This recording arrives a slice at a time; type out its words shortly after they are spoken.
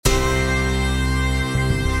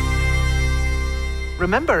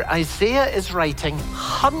Remember, Isaiah is writing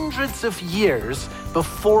hundreds of years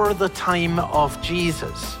before the time of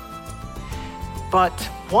Jesus. But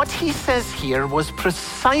what he says here was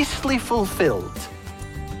precisely fulfilled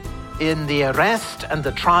in the arrest and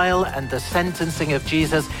the trial and the sentencing of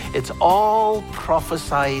Jesus. It's all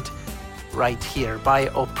prophesied right here. By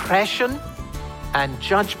oppression and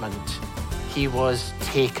judgment, he was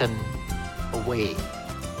taken away.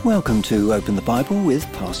 Welcome to Open the Bible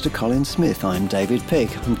with Pastor Colin Smith. I'm David Pigg.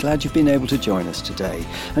 I'm glad you've been able to join us today.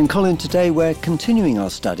 And Colin, today we're continuing our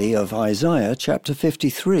study of Isaiah chapter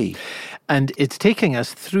 53. And it's taking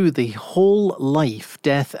us through the whole life,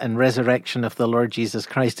 death and resurrection of the Lord Jesus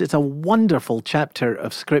Christ. It's a wonderful chapter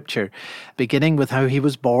of Scripture, beginning with how he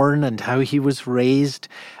was born and how he was raised.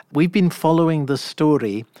 We've been following the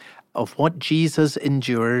story of what Jesus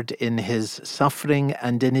endured in his suffering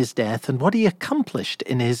and in his death, and what he accomplished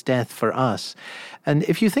in his death for us. And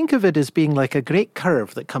if you think of it as being like a great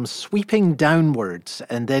curve that comes sweeping downwards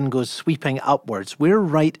and then goes sweeping upwards, we're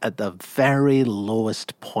right at the very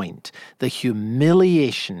lowest point, the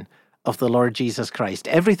humiliation of the Lord Jesus Christ.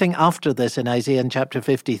 Everything after this in Isaiah chapter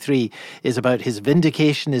 53 is about his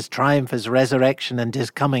vindication, his triumph, his resurrection, and his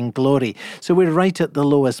coming glory. So we're right at the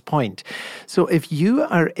lowest point. So if you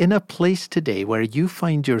are in a place today where you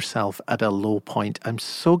find yourself at a low point, I'm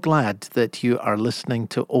so glad that you are listening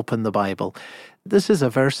to Open the Bible. This is a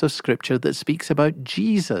verse of Scripture that speaks about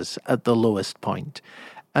Jesus at the lowest point.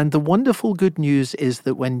 And the wonderful good news is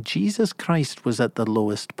that when Jesus Christ was at the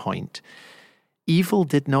lowest point, evil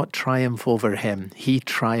did not triumph over him. He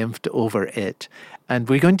triumphed over it. And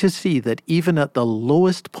we're going to see that even at the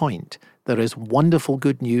lowest point, there is wonderful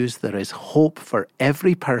good news. There is hope for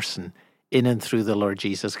every person in and through the Lord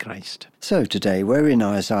Jesus Christ. So today we're in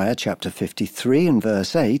Isaiah chapter 53 and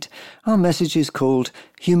verse 8. Our message is called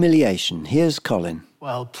Humiliation. Here's Colin.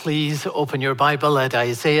 Well, please open your Bible at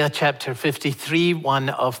Isaiah chapter 53, one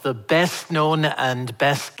of the best known and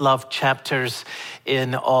best loved chapters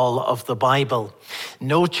in all of the Bible.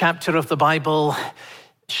 No chapter of the Bible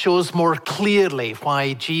shows more clearly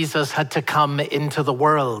why Jesus had to come into the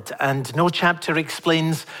world, and no chapter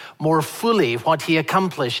explains more fully what he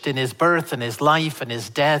accomplished in his birth and his life and his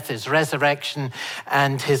death, his resurrection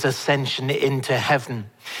and his ascension into heaven.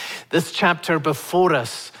 This chapter before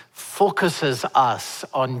us focuses us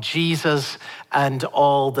on Jesus and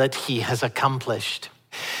all that he has accomplished.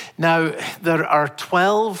 Now, there are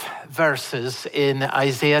 12 verses in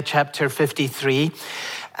Isaiah chapter 53,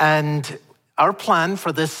 and our plan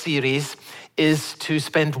for this series is to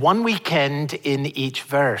spend one weekend in each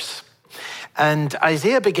verse. And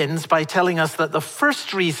Isaiah begins by telling us that the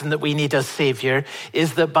first reason that we need a Savior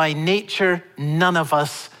is that by nature, none of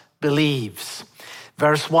us believes.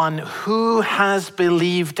 Verse 1, who has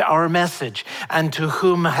believed our message, and to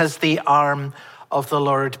whom has the arm of the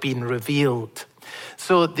Lord been revealed?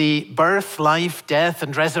 So the birth, life, death,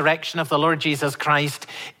 and resurrection of the Lord Jesus Christ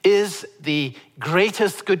is the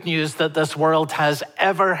greatest good news that this world has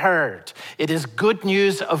ever heard. It is good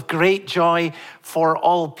news of great joy for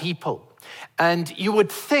all people. And you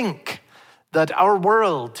would think that our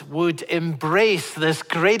world would embrace this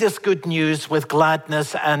greatest good news with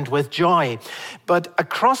gladness and with joy. But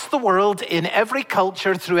across the world, in every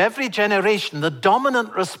culture, through every generation, the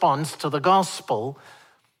dominant response to the gospel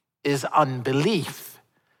is unbelief.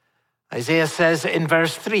 Isaiah says in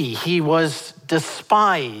verse 3, he was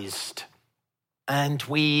despised, and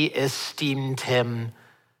we esteemed him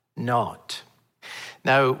not.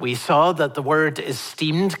 Now, we saw that the word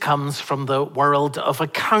esteemed comes from the world of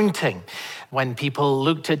accounting. When people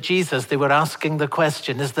looked at Jesus, they were asking the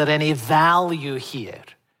question, is there any value here?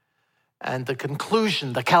 And the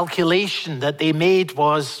conclusion, the calculation that they made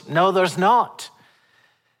was, no, there's not.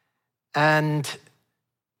 And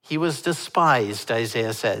he was despised,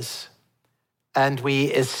 Isaiah says, and we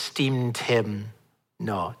esteemed him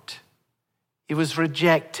not. He was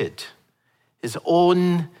rejected. His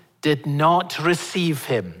own did not receive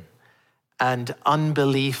him, and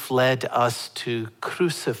unbelief led us to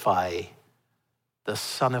crucify the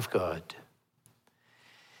Son of God.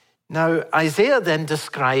 Now, Isaiah then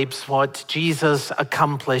describes what Jesus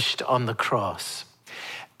accomplished on the cross.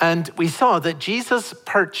 And we saw that Jesus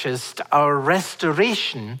purchased our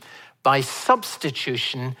restoration by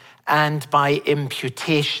substitution and by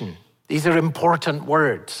imputation. These are important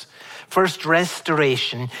words. First,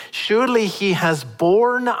 restoration. Surely he has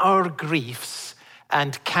borne our griefs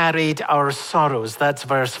and carried our sorrows. That's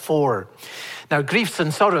verse 4. Now, griefs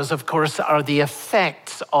and sorrows, of course, are the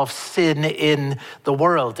effects of sin in the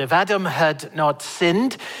world. If Adam had not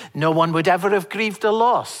sinned, no one would ever have grieved a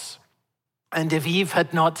loss. And if Eve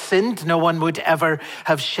had not sinned, no one would ever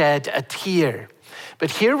have shed a tear.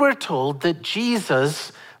 But here we're told that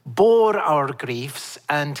Jesus bore our griefs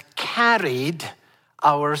and carried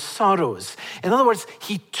our sorrows. In other words,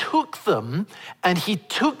 he took them and he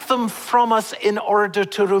took them from us in order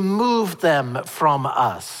to remove them from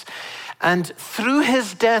us. And through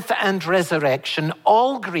his death and resurrection,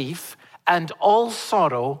 all grief and all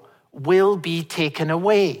sorrow will be taken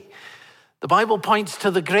away. The Bible points to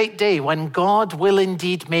the great day when God will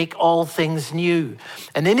indeed make all things new.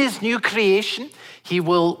 And in his new creation, he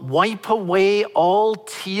will wipe away all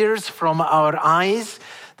tears from our eyes.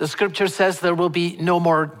 The scripture says there will be no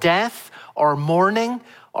more death or mourning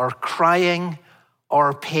or crying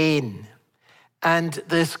or pain. And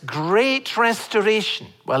this great restoration,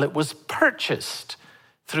 well, it was purchased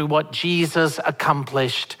through what Jesus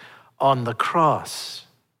accomplished on the cross.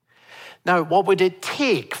 Now, what would it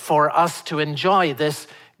take for us to enjoy this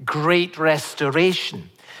great restoration?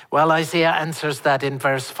 Well, Isaiah answers that in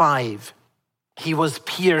verse 5. He was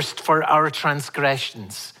pierced for our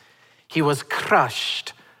transgressions. He was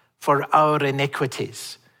crushed for our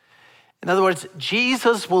iniquities. In other words,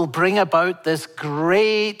 Jesus will bring about this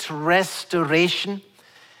great restoration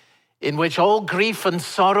in which all grief and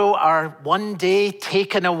sorrow are one day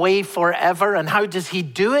taken away forever. And how does he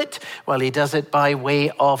do it? Well, he does it by way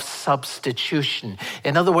of substitution.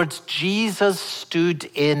 In other words, Jesus stood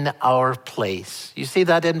in our place. You see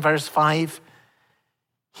that in verse 5?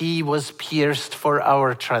 He was pierced for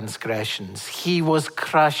our transgressions. He was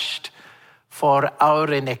crushed for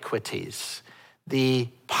our iniquities. The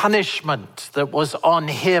punishment that was on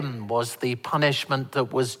him was the punishment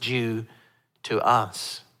that was due to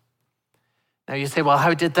us. Now you say, well,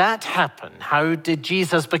 how did that happen? How did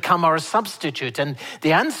Jesus become our substitute? And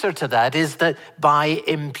the answer to that is that by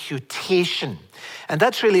imputation. And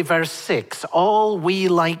that's really verse 6. All we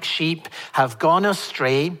like sheep have gone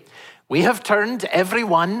astray. We have turned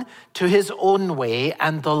everyone to his own way,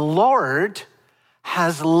 and the Lord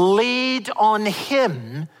has laid on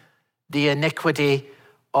him the iniquity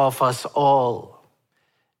of us all.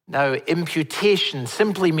 Now, imputation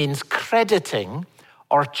simply means crediting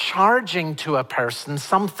or charging to a person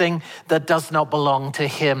something that does not belong to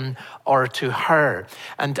him or to her.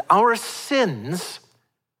 And our sins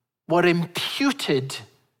were imputed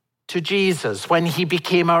to Jesus when he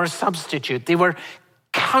became our substitute. They were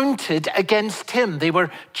counted against him. They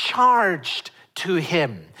were charged to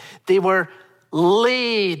him. They were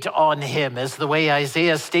laid on him, is the way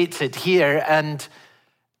Isaiah states it here,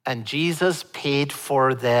 and Jesus paid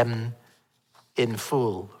for them in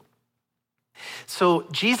full. So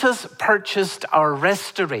Jesus purchased our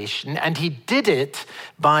restoration, and he did it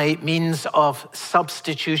by means of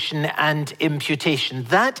substitution and imputation.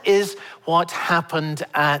 That is what happened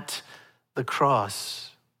at the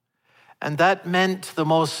cross. And that meant the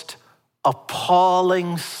most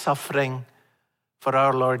appalling suffering for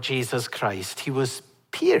our Lord Jesus Christ. He was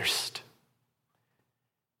pierced.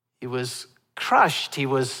 He was crushed. He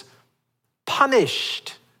was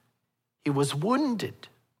punished. He was wounded.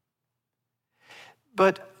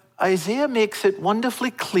 But Isaiah makes it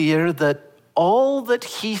wonderfully clear that all that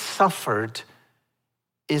he suffered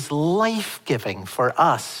is life-giving for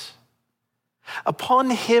us.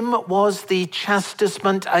 Upon him was the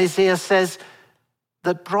chastisement, Isaiah says,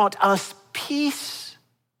 that brought us peace.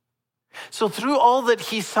 So through all that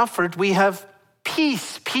he suffered, we have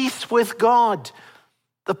peace with God.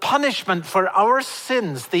 The punishment for our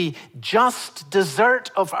sins, the just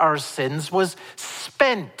desert of our sins, was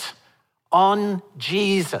spent on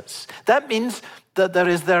Jesus. That means that there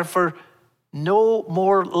is therefore no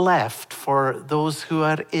more left for those who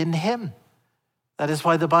are in him. That is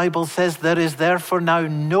why the Bible says there is therefore now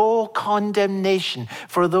no condemnation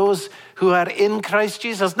for those who are in Christ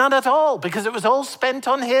Jesus. None at all, because it was all spent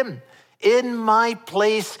on him. In my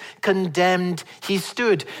place condemned he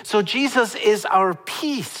stood. So Jesus is our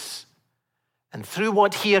peace. And through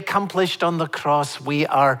what he accomplished on the cross, we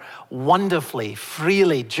are wonderfully,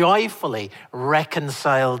 freely, joyfully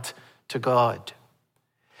reconciled to God.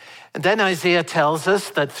 And then Isaiah tells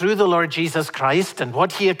us that through the Lord Jesus Christ and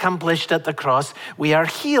what he accomplished at the cross, we are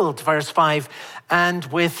healed. Verse 5, and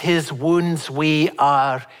with his wounds we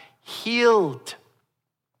are healed.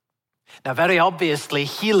 Now, very obviously,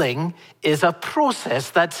 healing is a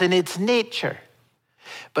process that's in its nature.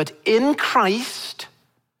 But in Christ,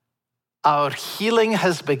 our healing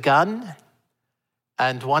has begun,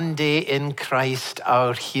 and one day in Christ,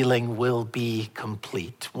 our healing will be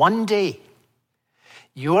complete. One day,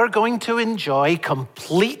 you are going to enjoy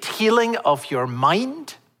complete healing of your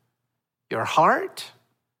mind, your heart,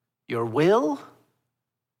 your will,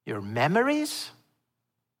 your memories,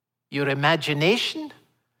 your imagination,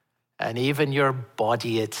 and even your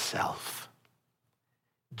body itself.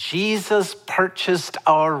 Jesus purchased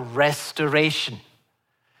our restoration.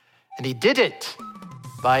 And he did it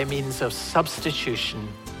by means of substitution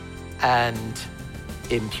and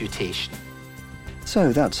imputation.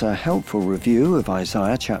 So that's a helpful review of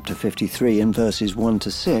Isaiah chapter 53 and verses 1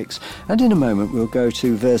 to 6, and in a moment we'll go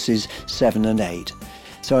to verses 7 and 8.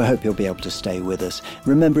 So I hope you'll be able to stay with us.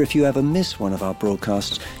 Remember, if you ever miss one of our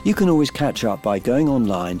broadcasts, you can always catch up by going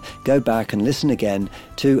online, go back and listen again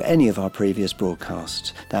to any of our previous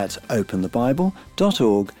broadcasts. That's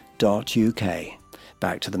openthebible.org.uk.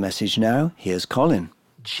 Back to the message now. Here's Colin.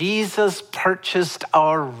 Jesus purchased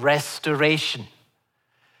our restoration,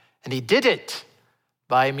 and he did it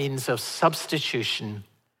by means of substitution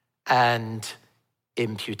and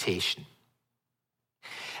imputation.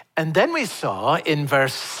 And then we saw in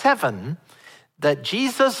verse 7 that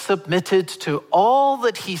Jesus submitted to all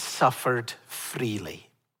that he suffered freely.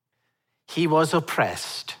 He was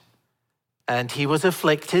oppressed and he was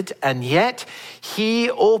afflicted, and yet he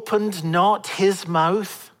opened not his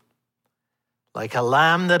mouth. Like a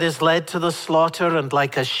lamb that is led to the slaughter, and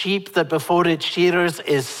like a sheep that before its shearers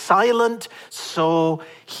is silent, so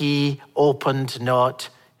he opened not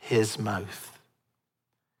his mouth.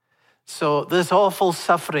 So this awful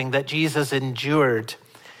suffering that Jesus endured,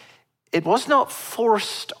 it was not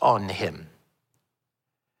forced on him.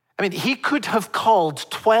 I mean, he could have called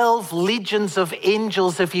 12 legions of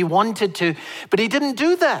angels if he wanted to, but he didn't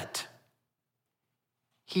do that.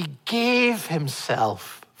 He gave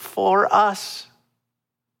himself for us.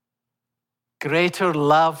 Greater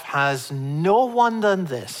love has no one than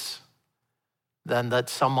this, than that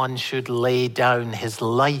someone should lay down his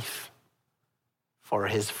life for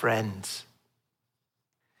his friends.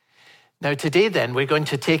 Now today then, we're going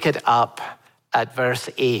to take it up at verse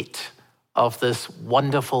 8 of this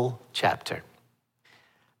wonderful chapter.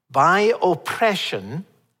 By oppression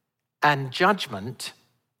and judgment,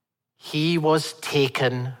 he was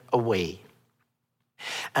taken away.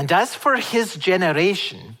 And as for his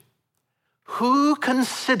generation, who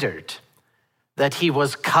considered that he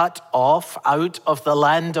was cut off out of the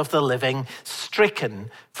land of the living, stricken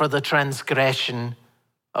for the transgression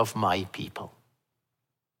of my people?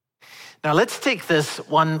 Now let's take this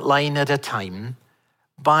one line at a time.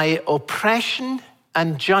 By oppression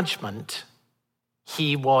and judgment,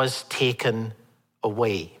 he was taken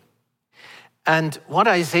away. And what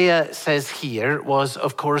Isaiah says here was,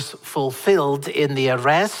 of course, fulfilled in the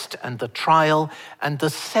arrest and the trial and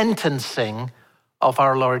the sentencing of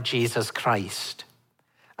our Lord Jesus Christ.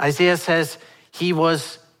 Isaiah says he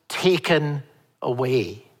was taken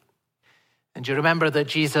away. And you remember that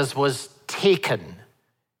Jesus was taken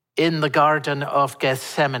in the Garden of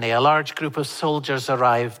Gethsemane. A large group of soldiers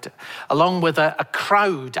arrived, along with a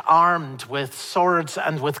crowd armed with swords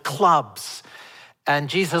and with clubs. And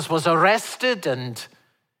Jesus was arrested and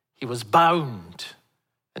he was bound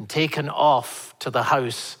and taken off to the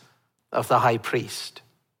house of the high priest.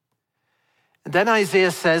 And then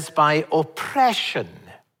Isaiah says, by oppression,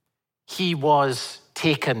 he was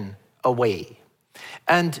taken away.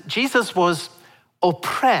 And Jesus was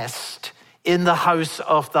oppressed in the house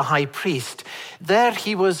of the high priest. There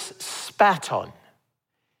he was spat on.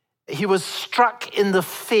 He was struck in the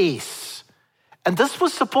face. And this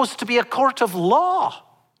was supposed to be a court of law.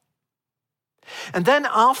 And then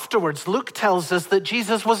afterwards, Luke tells us that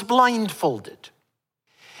Jesus was blindfolded.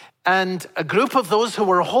 And a group of those who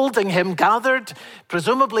were holding him gathered,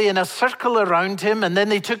 presumably in a circle around him, and then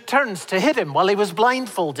they took turns to hit him while he was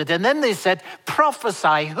blindfolded. And then they said,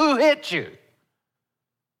 prophesy, who hit you?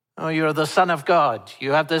 Oh, you're the Son of God.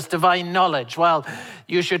 You have this divine knowledge. Well,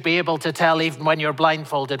 you should be able to tell even when you're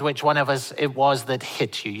blindfolded which one of us it was that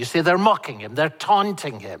hit you. You see, they're mocking him. They're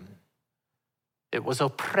taunting him. It was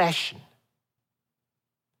oppression.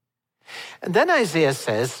 And then Isaiah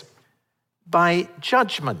says, by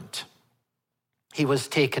judgment, he was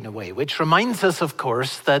taken away, which reminds us, of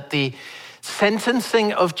course, that the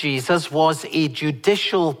sentencing of Jesus was a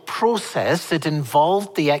judicial process. It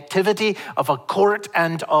involved the activity of a court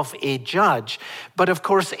and of a judge. But of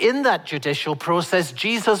course, in that judicial process,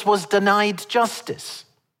 Jesus was denied justice.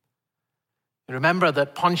 Remember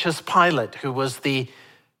that Pontius Pilate, who was the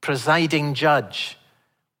presiding judge,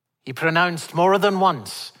 he pronounced more than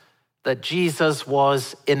once that Jesus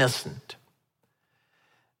was innocent.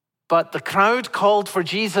 But the crowd called for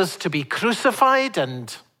Jesus to be crucified,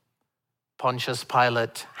 and Pontius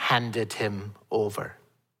Pilate handed him over.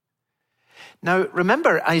 Now,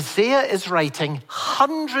 remember, Isaiah is writing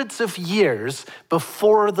hundreds of years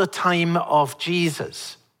before the time of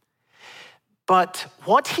Jesus. But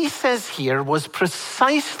what he says here was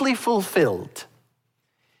precisely fulfilled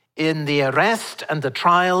in the arrest and the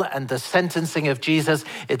trial and the sentencing of Jesus,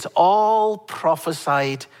 it's all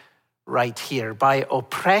prophesied right here. By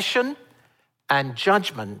oppression and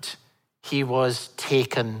judgment, he was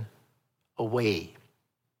taken away.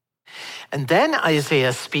 And then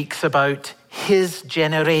Isaiah speaks about his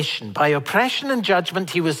generation. By oppression and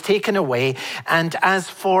judgment, he was taken away. And as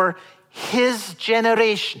for his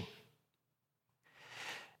generation,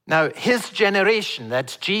 now his generation,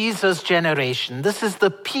 that's Jesus' generation, this is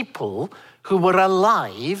the people who were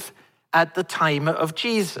alive at the time of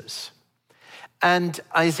Jesus. And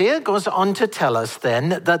Isaiah goes on to tell us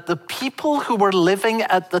then that the people who were living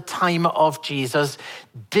at the time of Jesus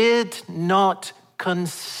did not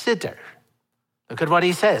consider. Look at what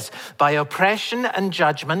he says. By oppression and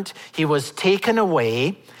judgment, he was taken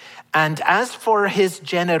away. And as for his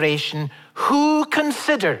generation, who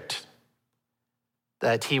considered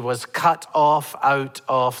that he was cut off out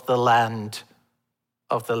of the land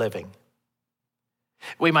of the living?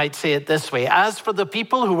 We might say it this way. As for the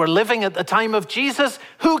people who were living at the time of Jesus,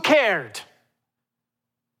 who cared?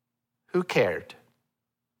 Who cared?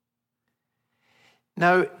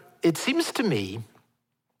 Now, it seems to me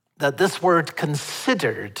that this word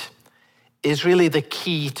considered is really the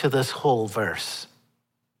key to this whole verse.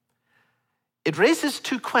 It raises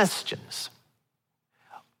two questions.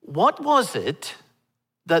 What was it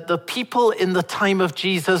that the people in the time of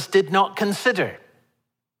Jesus did not consider?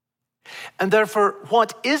 And therefore,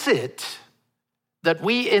 what is it that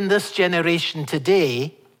we in this generation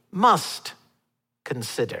today must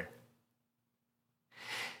consider?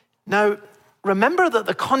 Now, remember that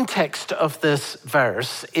the context of this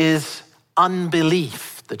verse is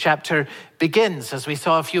unbelief. The chapter begins, as we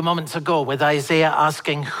saw a few moments ago, with Isaiah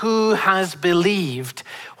asking, who has believed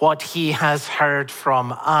what he has heard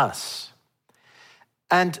from us?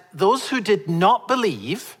 And those who did not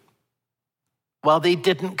believe, well, they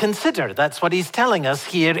didn't consider. That's what he's telling us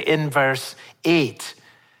here in verse 8.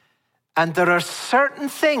 And there are certain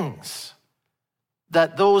things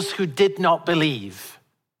that those who did not believe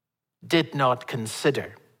did not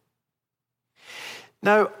consider.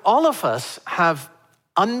 Now, all of us have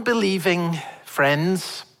unbelieving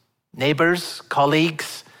friends, neighbors,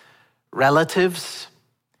 colleagues, relatives.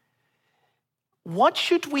 What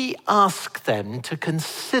should we ask them to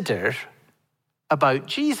consider about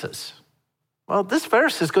Jesus? Well, this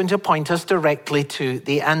verse is going to point us directly to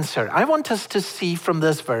the answer. I want us to see from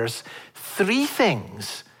this verse three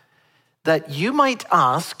things that you might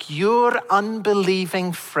ask your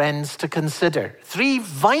unbelieving friends to consider. Three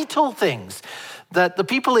vital things that the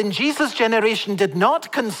people in Jesus' generation did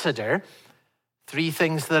not consider. Three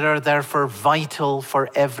things that are therefore vital for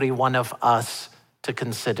every one of us to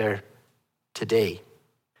consider today.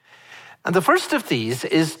 And the first of these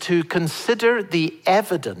is to consider the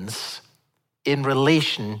evidence in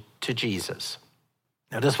relation to Jesus.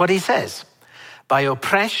 Notice what he says. By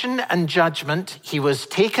oppression and judgment, he was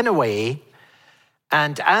taken away.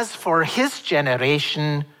 And as for his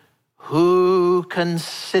generation, who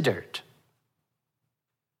considered?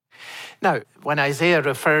 Now, when Isaiah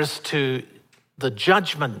refers to the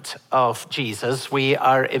judgment of Jesus, we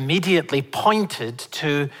are immediately pointed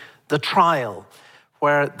to the trial,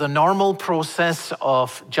 where the normal process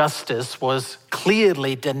of justice was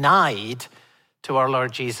clearly denied to our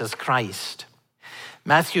Lord Jesus Christ.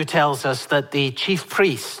 Matthew tells us that the chief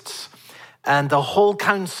priests and the whole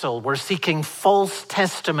council were seeking false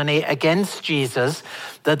testimony against Jesus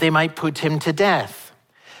that they might put him to death.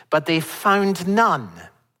 But they found none.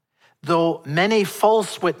 Though many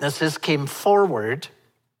false witnesses came forward,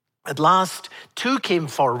 at last two came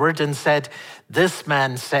forward and said, this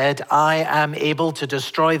man said, I am able to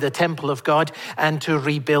destroy the temple of God and to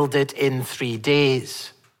rebuild it in 3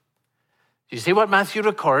 days. You see what Matthew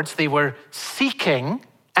records? They were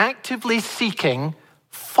actively seeking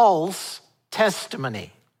false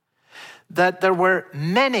testimony. That there were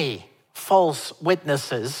many false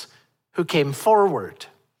witnesses who came forward.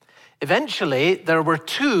 Eventually, there were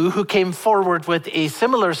two who came forward with a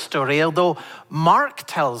similar story, although Mark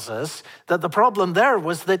tells us that the problem there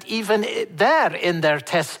was that even there in their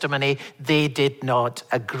testimony, they did not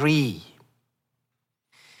agree.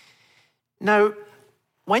 Now,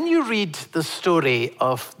 when you read the story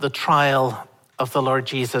of the trial of the Lord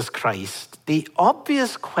Jesus Christ, the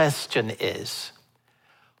obvious question is,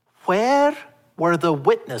 where were the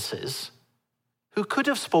witnesses who could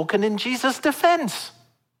have spoken in Jesus' defense?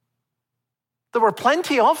 There were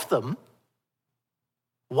plenty of them.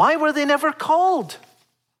 Why were they never called?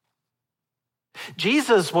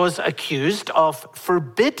 Jesus was accused of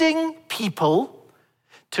forbidding people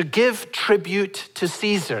to give tribute to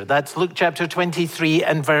Caesar. That's Luke chapter 23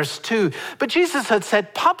 and verse 2. But Jesus had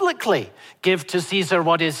said publicly, give to Caesar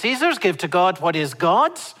what is Caesar's, give to God what is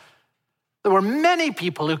God's. There were many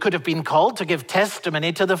people who could have been called to give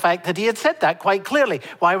testimony to the fact that he had said that quite clearly.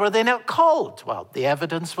 Why were they not called? Well, the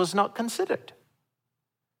evidence was not considered.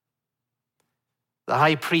 The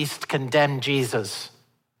high priest condemned Jesus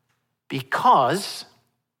because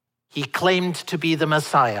he claimed to be the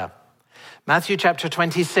Messiah. Matthew chapter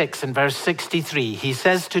 26 and verse 63, he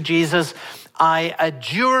says to Jesus, I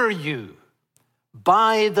adjure you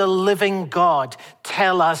by the living God,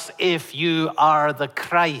 tell us if you are the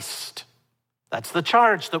Christ. That's the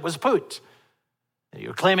charge that was put.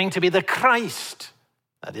 You're claiming to be the Christ.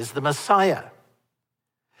 That is the Messiah.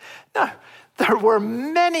 Now, there were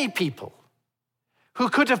many people who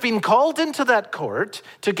could have been called into that court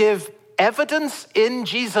to give evidence in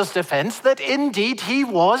Jesus' defense that indeed he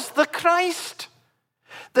was the Christ,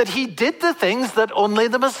 that he did the things that only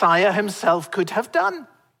the Messiah himself could have done.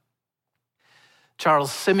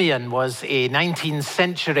 Charles Simeon was a 19th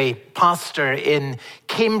century pastor in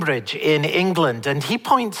Cambridge in England, and he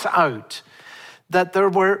points out that there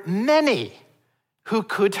were many who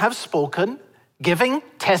could have spoken, giving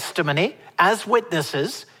testimony as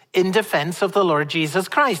witnesses in defense of the Lord Jesus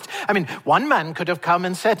Christ. I mean, one man could have come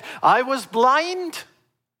and said, I was blind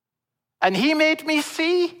and he made me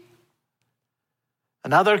see.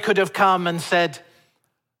 Another could have come and said,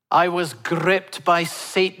 I was gripped by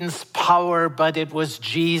Satan's power, but it was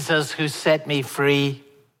Jesus who set me free.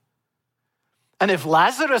 And if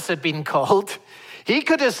Lazarus had been called, he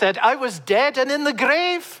could have said, I was dead and in the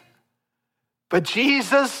grave, but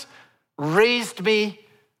Jesus raised me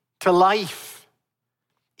to life.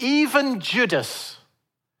 Even Judas,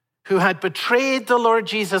 who had betrayed the Lord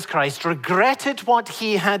Jesus Christ, regretted what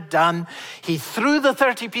he had done. He threw the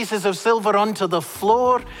 30 pieces of silver onto the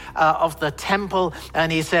floor of the temple,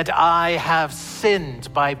 and he said, I have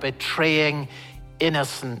sinned by betraying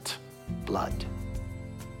innocent blood.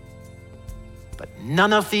 But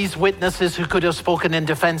none of these witnesses who could have spoken in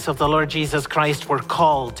defense of the Lord Jesus Christ were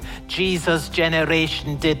called. Jesus'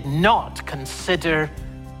 generation did not consider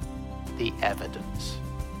the evidence.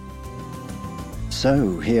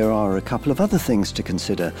 So here are a couple of other things to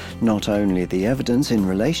consider, not only the evidence in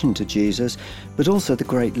relation to Jesus, but also the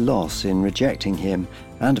great loss in rejecting him,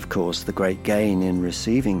 and of course the great gain in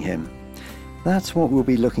receiving him. That's what we'll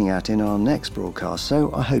be looking at in our next broadcast,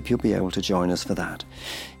 so I hope you'll be able to join us for that.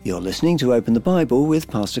 You're listening to Open the Bible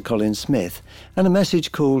with Pastor Colin Smith, and a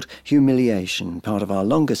message called Humiliation, part of our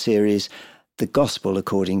longer series, The Gospel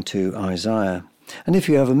According to Isaiah. And if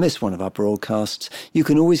you ever miss one of our broadcasts, you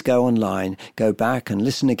can always go online, go back and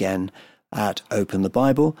listen again at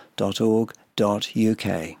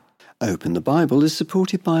openthebible.org.uk. Open the Bible is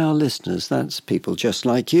supported by our listeners, that's people just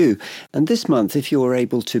like you. And this month, if you're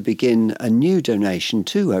able to begin a new donation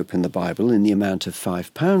to Open the Bible in the amount of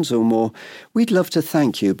 £5 or more, we'd love to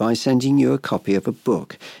thank you by sending you a copy of a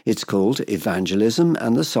book. It's called Evangelism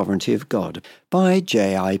and the Sovereignty of God by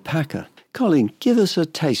J.I. Packer. Colin, give us a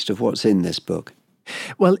taste of what's in this book.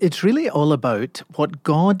 Well, it's really all about what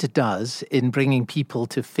God does in bringing people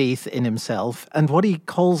to faith in himself and what he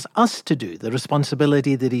calls us to do, the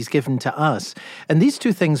responsibility that he's given to us. And these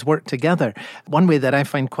two things work together. One way that I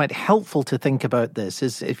find quite helpful to think about this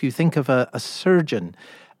is if you think of a surgeon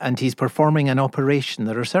and he's performing an operation,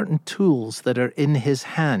 there are certain tools that are in his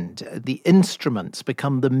hand. The instruments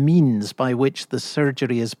become the means by which the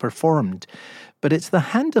surgery is performed. But it's the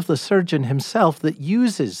hand of the surgeon himself that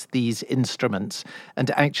uses these instruments and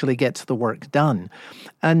actually gets the work done.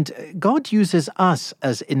 And God uses us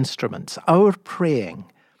as instruments, our praying,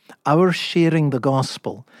 our sharing the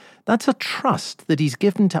gospel. That's a trust that he's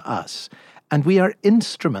given to us. And we are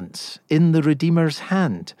instruments in the Redeemer's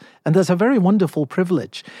hand. And that's a very wonderful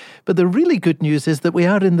privilege. But the really good news is that we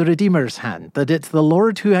are in the Redeemer's hand, that it's the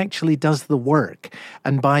Lord who actually does the work,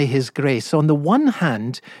 and by his grace. So on the one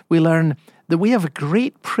hand, we learn that we have a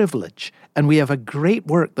great privilege and we have a great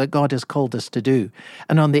work that God has called us to do.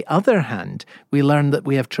 And on the other hand, we learn that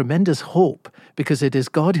we have tremendous hope because it is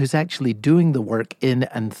God who's actually doing the work in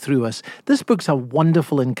and through us. This book's a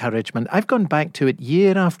wonderful encouragement. I've gone back to it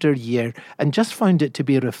year after year and just found it to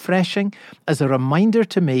be refreshing as a reminder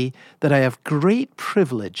to me that I have great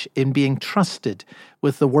privilege in being trusted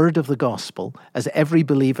with the word of the gospel, as every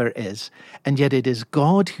believer is, and yet it is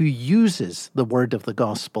God who uses the word of the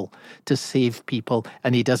gospel to save people,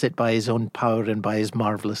 and he does it by his own power and by his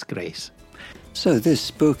marvelous grace. So this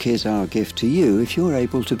book is our gift to you if you're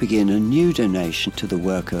able to begin a new donation to the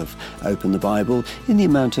work of Open the Bible in the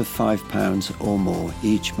amount of £5 or more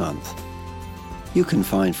each month. You can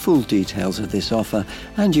find full details of this offer,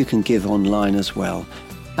 and you can give online as well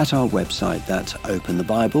at our website, that's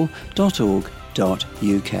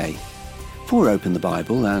openthebible.org.uk. For Open the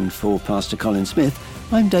Bible and for Pastor Colin Smith,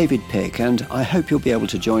 I'm David Pick, and I hope you'll be able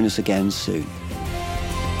to join us again soon.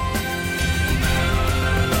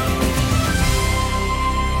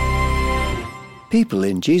 People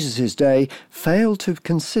in Jesus' day failed to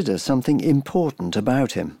consider something important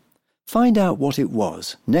about him. Find out what it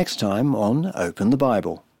was next time on Open the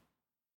Bible.